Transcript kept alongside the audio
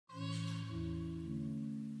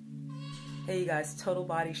Hey you guys, total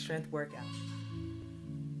body strength workout.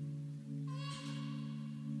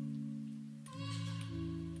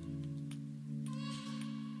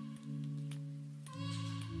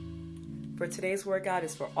 For today's workout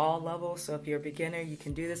is for all levels, so if you're a beginner, you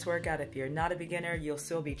can do this workout. If you're not a beginner, you'll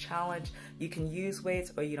still be challenged. You can use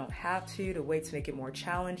weights or you don't have to. The weights make it more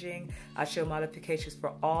challenging. I show modifications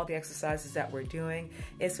for all the exercises that we're doing.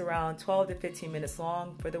 It's around 12 to 15 minutes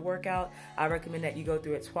long for the workout. I recommend that you go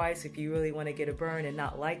through it twice if you really want to get a burn and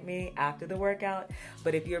not like me after the workout.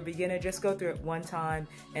 But if you're a beginner, just go through it one time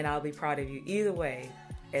and I'll be proud of you. Either way,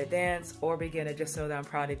 advanced or beginner, just know that I'm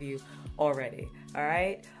proud of you already. All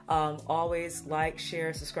right. Always like,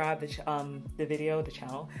 share, subscribe to the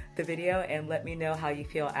video, and let me know how you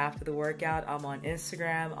feel after the workout. I'm on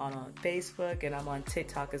Instagram, I'm on Facebook, and I'm on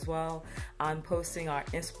TikTok as well. I'm posting our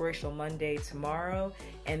Inspirational Monday tomorrow,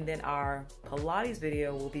 and then our Pilates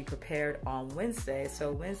video will be prepared on Wednesday.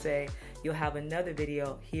 So Wednesday, you'll have another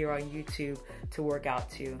video here on YouTube to work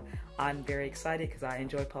out to. I'm very excited because I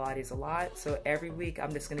enjoy Pilates a lot. So every week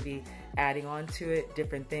I'm just going to be adding on to it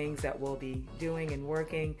different things that we'll be doing and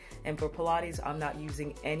working. And for Pilates, I'm not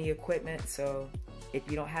using any equipment. So if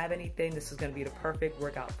you don't have anything, this is going to be the perfect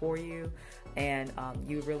workout for you, and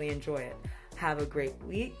you really enjoy it. Have a great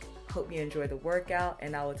week. Hope you enjoy the workout,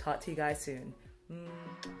 and I will talk to you guys soon.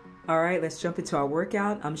 All right, let's jump into our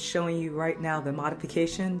workout. I'm showing you right now the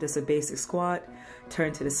modification. This is a basic squat.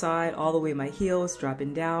 Turn to the side, all the way my heels,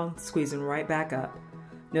 dropping down, squeezing right back up.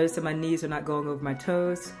 Notice that my knees are not going over my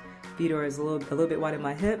toes. Feet are a little bit wide at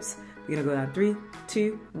my hips. We're gonna go down 3,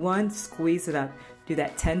 2, 1, squeeze it up. Do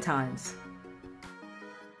that 10 times.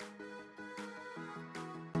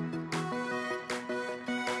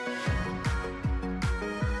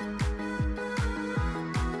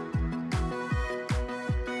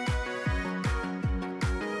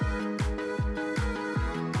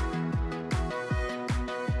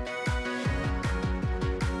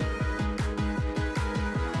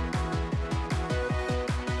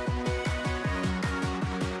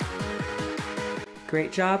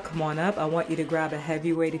 Great job, come on up. I want you to grab a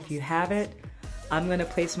heavy weight if you have it. I'm gonna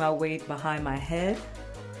place my weight behind my head,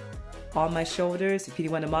 on my shoulders. If you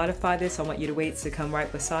want to modify this, I want your weights to come right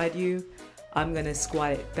beside you. I'm gonna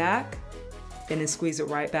squat it back and then squeeze it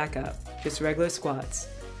right back up. Just regular squats.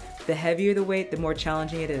 The heavier the weight, the more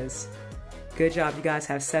challenging it is. Good job, you guys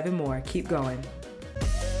have 7 more. Keep going.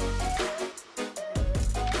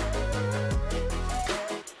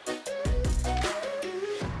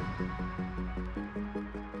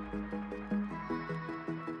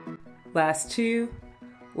 Last 2,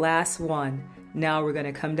 last 1. Now we're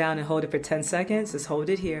gonna come down and hold it for 10 seconds. Just hold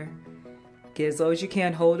it here. Get as low as you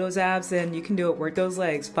can, hold those abs in. You can do it, work those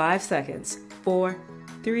legs. 5 seconds, 4,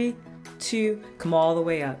 3, 2, come all the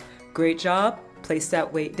way up. Great job, place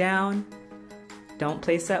that weight down. Don't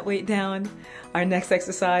place that weight down. Our next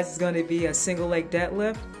exercise is gonna be a single leg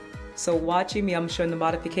deadlift. So watching me, I'm showing the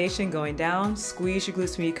modification, going down, squeeze your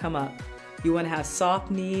glutes when you come up. You wanna have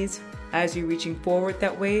soft knees as you're reaching forward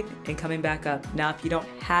that weight and coming back up. Now, if you don't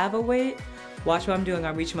have a weight, watch what I'm doing.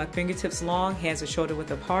 I'm reaching my fingertips long, hands are shoulder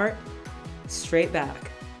width apart, straight back.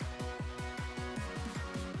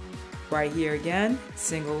 Right here again,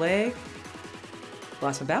 single leg.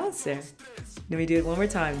 Lost my balance there. Let me do it one more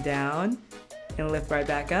time. Down and lift right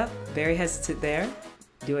back up. Very hesitant there.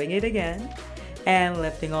 Doing it again and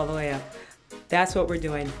lifting all the way up. That's what we're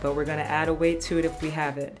doing, but we're gonna add a weight to it if we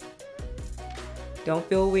have it. Don't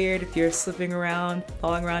feel weird if you're slipping around,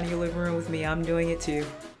 falling around in your living room with me. I'm doing it too.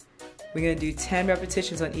 We're gonna do 10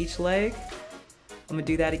 repetitions on each leg. I'm gonna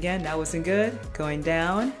do that again. That wasn't good. Going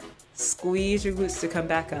down, squeeze your glutes to come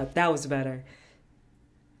back up. That was better.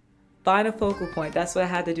 Find a focal point. That's what I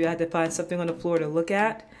had to do. I had to find something on the floor to look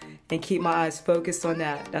at and keep my eyes focused on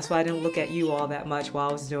that. That's why I didn't look at you all that much while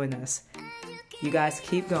I was doing this. You guys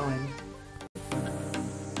keep going.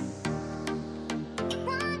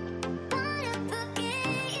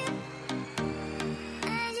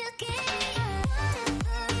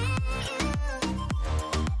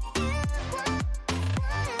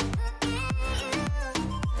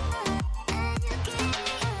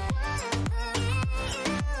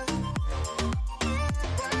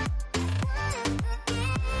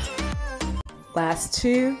 Last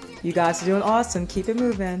 2, you guys are doing awesome. Keep it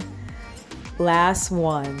moving. Last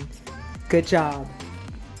 1, good job.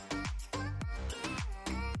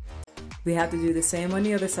 We have to do the same on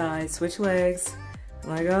the other side. Switch legs. I'm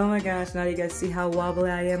like, oh my gosh, now you guys see how wobbly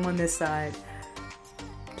I am on this side.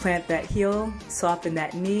 Plant that heel, soften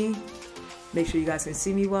that knee. Make sure you guys can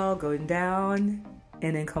see me well. Going down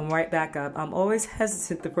and then come right back up. I'm always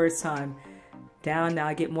hesitant the first time. Down. Now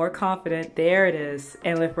I get more confident. There it is.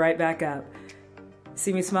 And lift right back up.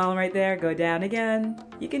 See me smiling right there? Go down again.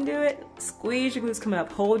 You can do it. Squeeze your glutes coming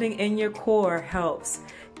up. Holding in your core helps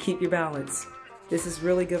keep your balance. This is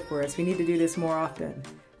really good for us. We need to do this more often.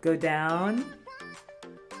 Go down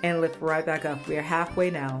and lift right back up. We are halfway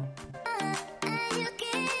now.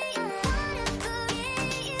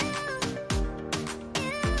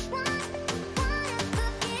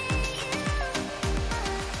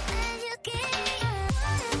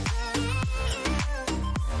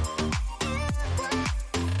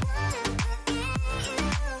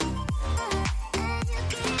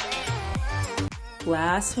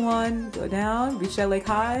 Last one, go down, reach that leg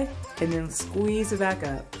high, and then squeeze it back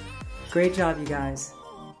up. Great job, you guys.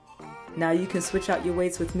 Now you can switch out your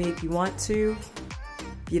weights with me if you want to.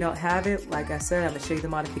 If you don't have it, like I said, I'm gonna show you the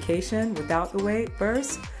modification without the weight.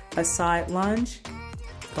 First, a side lunge,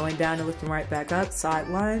 going down and lifting right back up, side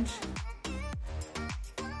lunge.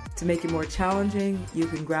 To make it more challenging, you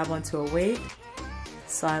can grab onto a weight,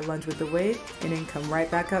 side lunge with the weight, and then come right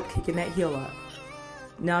back up, kicking that heel up.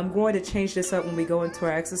 Now I'm going to change this up when we go into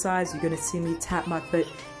our exercise. You're going to see me tap my foot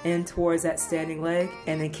in towards that standing leg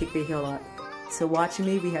and then kick the heel up. So watching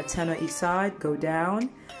me, we have 10 on each side. Go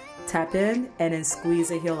down, tap in, and then squeeze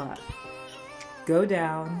the heel up. Go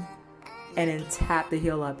down, and then tap the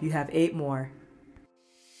heel up. You have 8 more.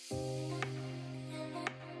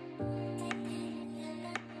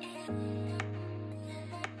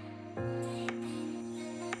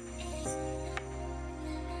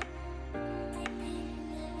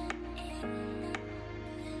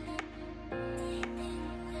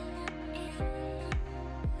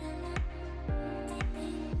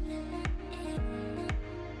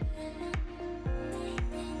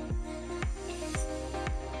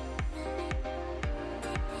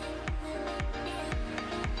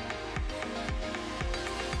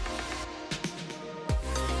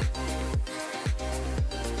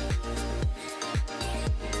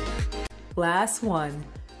 Last one.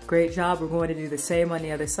 Great job. We're going to do the same on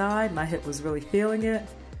the other side. My hip was really feeling it.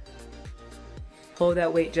 Hold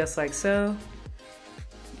that weight just like so.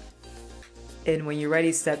 And when you're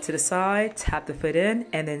ready, step to the side, tap the foot in,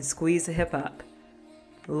 and then squeeze the hip up.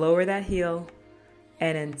 Lower that heel,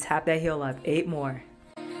 and then tap that heel up. 8 more.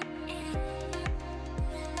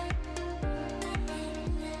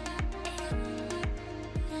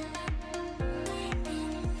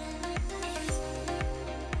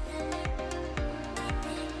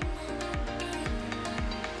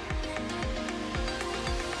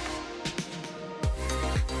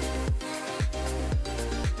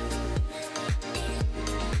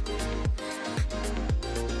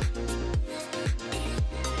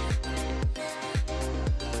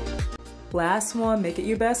 Last one, make it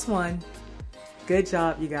your best one. Good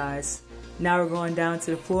job, you guys. Now we're going down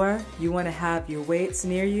to the floor. You want to have your weights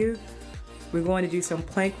near you. We're going to do some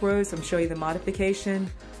plank rows. I'm showing you the modification.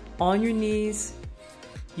 On your knees,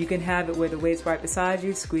 you can have it where the weight's right beside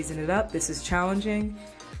you, squeezing it up. This is challenging.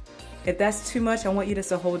 If that's too much, I want you just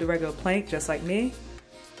to hold a regular plank, just like me.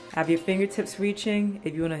 Have your fingertips reaching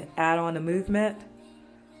if you want to add on the movement.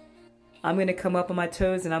 I'm going to come up on my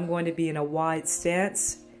toes and I'm going to be in a wide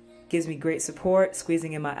stance. Gives me great support,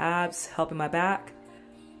 squeezing in my abs, helping my back.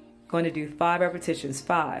 Going to do 5 repetitions.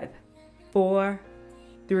 5, 4,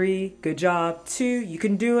 3, good job. 2, you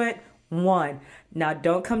can do it. 1. Now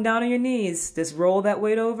don't come down on your knees. Just roll that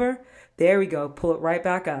weight over. There we go. Pull it right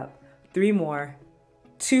back up. 3 more.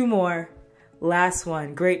 2 more. Last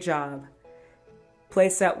one. Great job.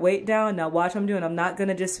 Place that weight down. Now watch what I'm doing. I'm not going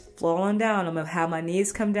to just fall on down. I'm going to have my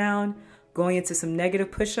knees come down, going into some negative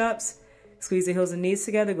push-ups. Squeeze the heels and knees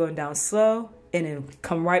together, going down slow, and then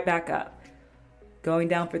come right back up. Going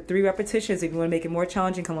down for 3 repetitions. If you want to make it more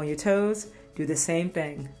challenging, come on your toes. Do the same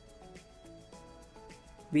thing.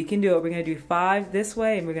 We can do it. We're going to do 5 this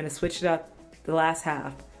way, and we're going to switch it up the last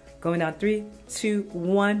half. Going down 3, 2,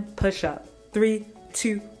 1, push up. 3,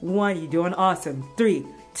 2, 1. You're doing awesome. 3,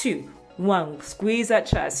 2, 1. Squeeze that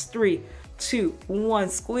chest. 3, 2, 1.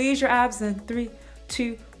 Squeeze your abs in. 3,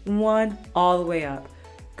 2, 1. All the way up.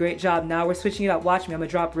 Great job. Now we're switching it up. Watch me. I'm going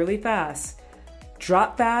to drop really fast.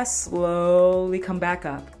 Drop fast. Slowly come back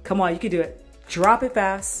up. Come on. You can do it. Drop it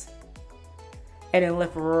fast. And then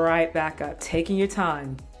lift right back up. Taking your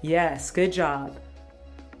time. Yes. Good job.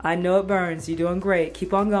 I know it burns. You're doing great.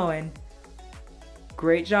 Keep on going.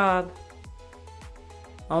 Great job.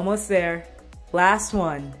 Almost there. Last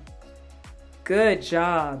one. Good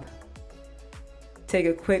job. Take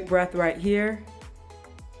a quick breath right here.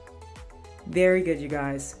 Very good, you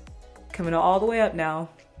guys. Coming all the way up now.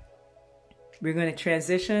 We're going to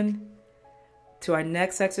transition to our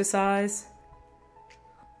next exercise.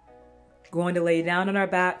 Going to lay down on our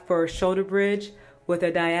back for a shoulder bridge with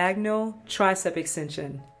a diagonal tricep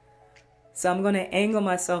extension. So I'm going to angle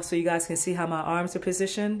myself so you guys can see how my arms are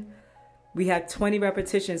positioned. We have 20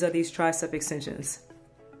 repetitions of these tricep extensions.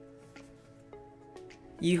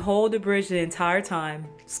 You hold the bridge the entire time,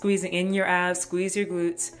 squeezing in your abs, squeeze your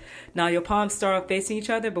glutes. Now your palms start off facing each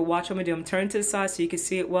other, but watch what I'm going to do. I'm turning to the side so you can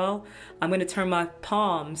see it well. I'm going to turn my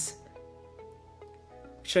palms,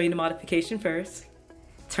 show you the modification first.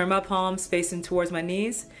 Turn my palms facing towards my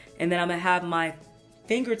knees, and then I'm going to have my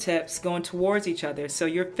fingertips going towards each other. So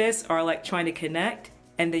your fists are like trying to connect,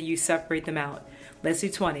 and then you separate them out. Let's do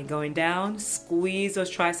 20. Going down, squeeze those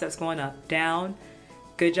triceps going up, down.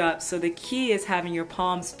 Good job. So the key is having your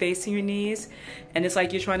palms facing your knees, and it's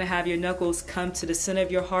like you're trying to have your knuckles come to the center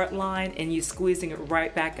of your heart line and you squeezing it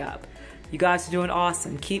right back up. You guys are doing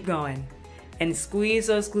awesome. Keep going. And squeeze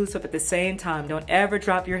those glutes up at the same time. Don't ever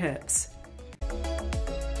drop your hips.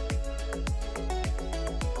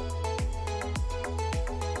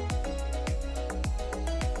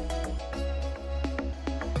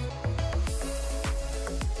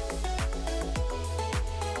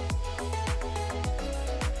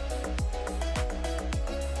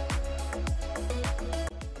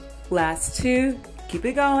 Last two, keep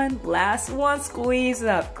it going. Last one, squeeze it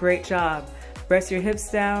up. Great job. Press your hips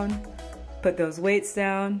down, put those weights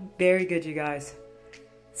down. Very good, you guys.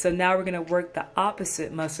 So now we're gonna work the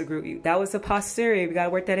opposite muscle group. That was the posterior. We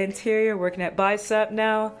gotta work that interior, working that bicep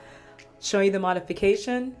now. Showing you the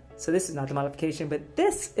modification. So this is not the modification, but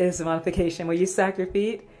this is the modification where you stack your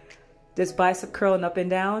feet. This bicep curling up and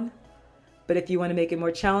down. But if you want to make it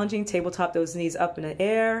more challenging, tabletop those knees up in the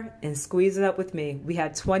air and squeeze it up with me. We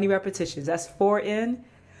had 20 repetitions. That's 4 in.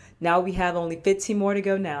 Now we have only 15 more to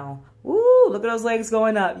go now. Woo, look at those legs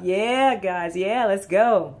going up. Yeah, guys. Yeah, let's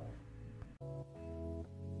go.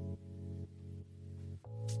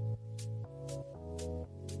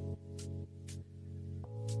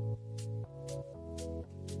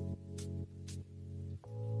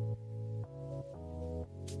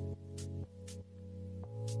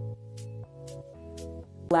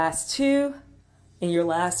 Last two and your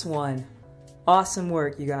last one. Awesome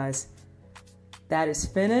work, you guys. That is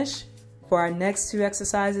finished. For our next two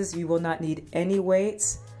exercises, you will not need any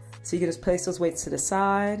weights. So you can just place those weights to the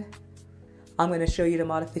side. I'm going to show you the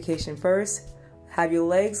modification first. Have your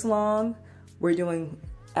legs long. We're doing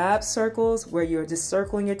ab circles where you're just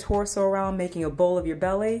circling your torso around, making a bowl of your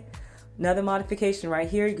belly. Another modification right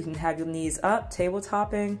here. You can have your knees up,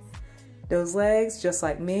 tabletopping those legs just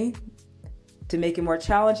like me. To make it more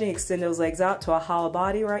challenging, extend those legs out to a hollow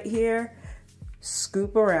body right here.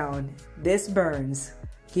 Scoop around. This burns.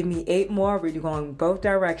 Give me 8 more. We're going both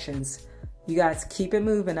directions. You guys keep it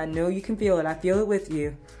moving. I know you can feel it. I feel it with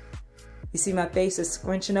you. You see my face is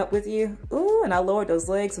scrunching up with you? Ooh, and I lowered those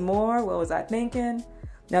legs more. What was I thinking?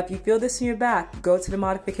 Now, if you feel this in your back, go to the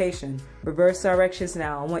modification. Reverse directions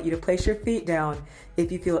now. I want you to place your feet down.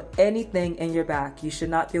 If you feel anything in your back, you should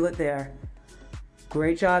not feel it there.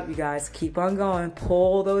 Great job, you guys. Keep on going.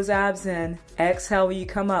 Pull those abs in. Exhale when you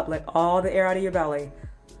come up. Let all the air out of your belly.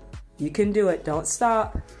 You can do it. Don't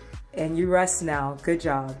stop. And you rest now. Good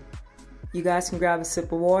job. You guys can grab a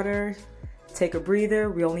sip of water. Take a breather.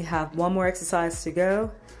 We only have one more exercise to go.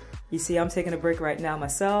 You see, I'm taking a break right now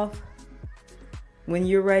myself. When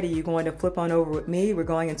you're ready, you're going to flip on over with me. We're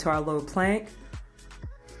going into our low plank.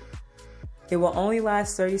 It will only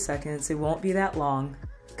last 30 seconds. It won't be that long.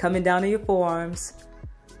 Coming down to your forearms.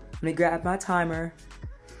 I'm going to grab my timer.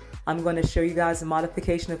 I'm going to show you guys the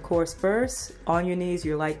modification, of course, first. On your knees,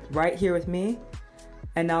 you're like right here with me.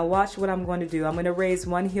 And now watch what I'm going to do. I'm going to raise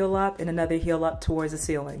one heel up and another heel up towards the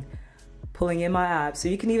ceiling. Pulling in my abs. So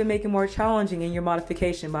you can even make it more challenging in your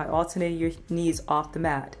modification by alternating your knees off the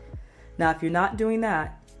mat. Now, if you're not doing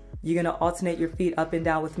that, you're going to alternate your feet up and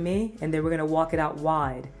down with me, and then we're going to walk it out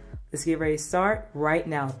wide. Let's get ready to start right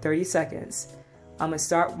now, 30 seconds. I'm going to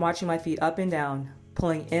start marching my feet up and down,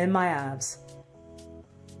 pulling in my abs.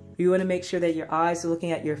 You want to make sure that your eyes are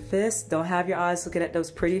looking at your fists. Don't have your eyes looking at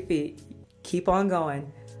those pretty feet. Keep on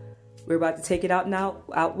going. We're about to take it out now,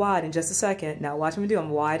 out wide in just a second. Now watch what I'm do.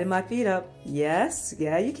 I'm widening my feet up. Yes,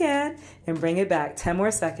 yeah, you can. And bring it back. 10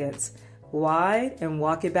 more seconds. Wide and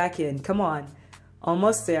walk it back in. Come on.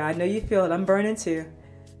 Almost there. I know you feel it. I'm burning too.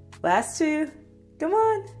 Last two. Come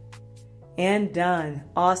on. And done.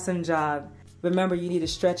 Awesome job. Remember, you need to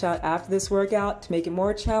stretch out after this workout to make it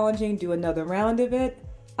more challenging. Do another round of it.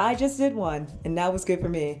 I just did one, and that was good for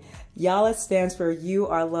me. YALA stands for You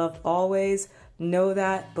Are Loved Always. Know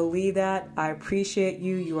that, believe that. I appreciate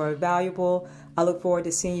you. You are valuable. I look forward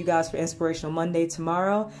to seeing you guys for Inspirational Monday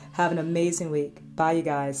tomorrow. Have an amazing week. Bye, you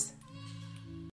guys.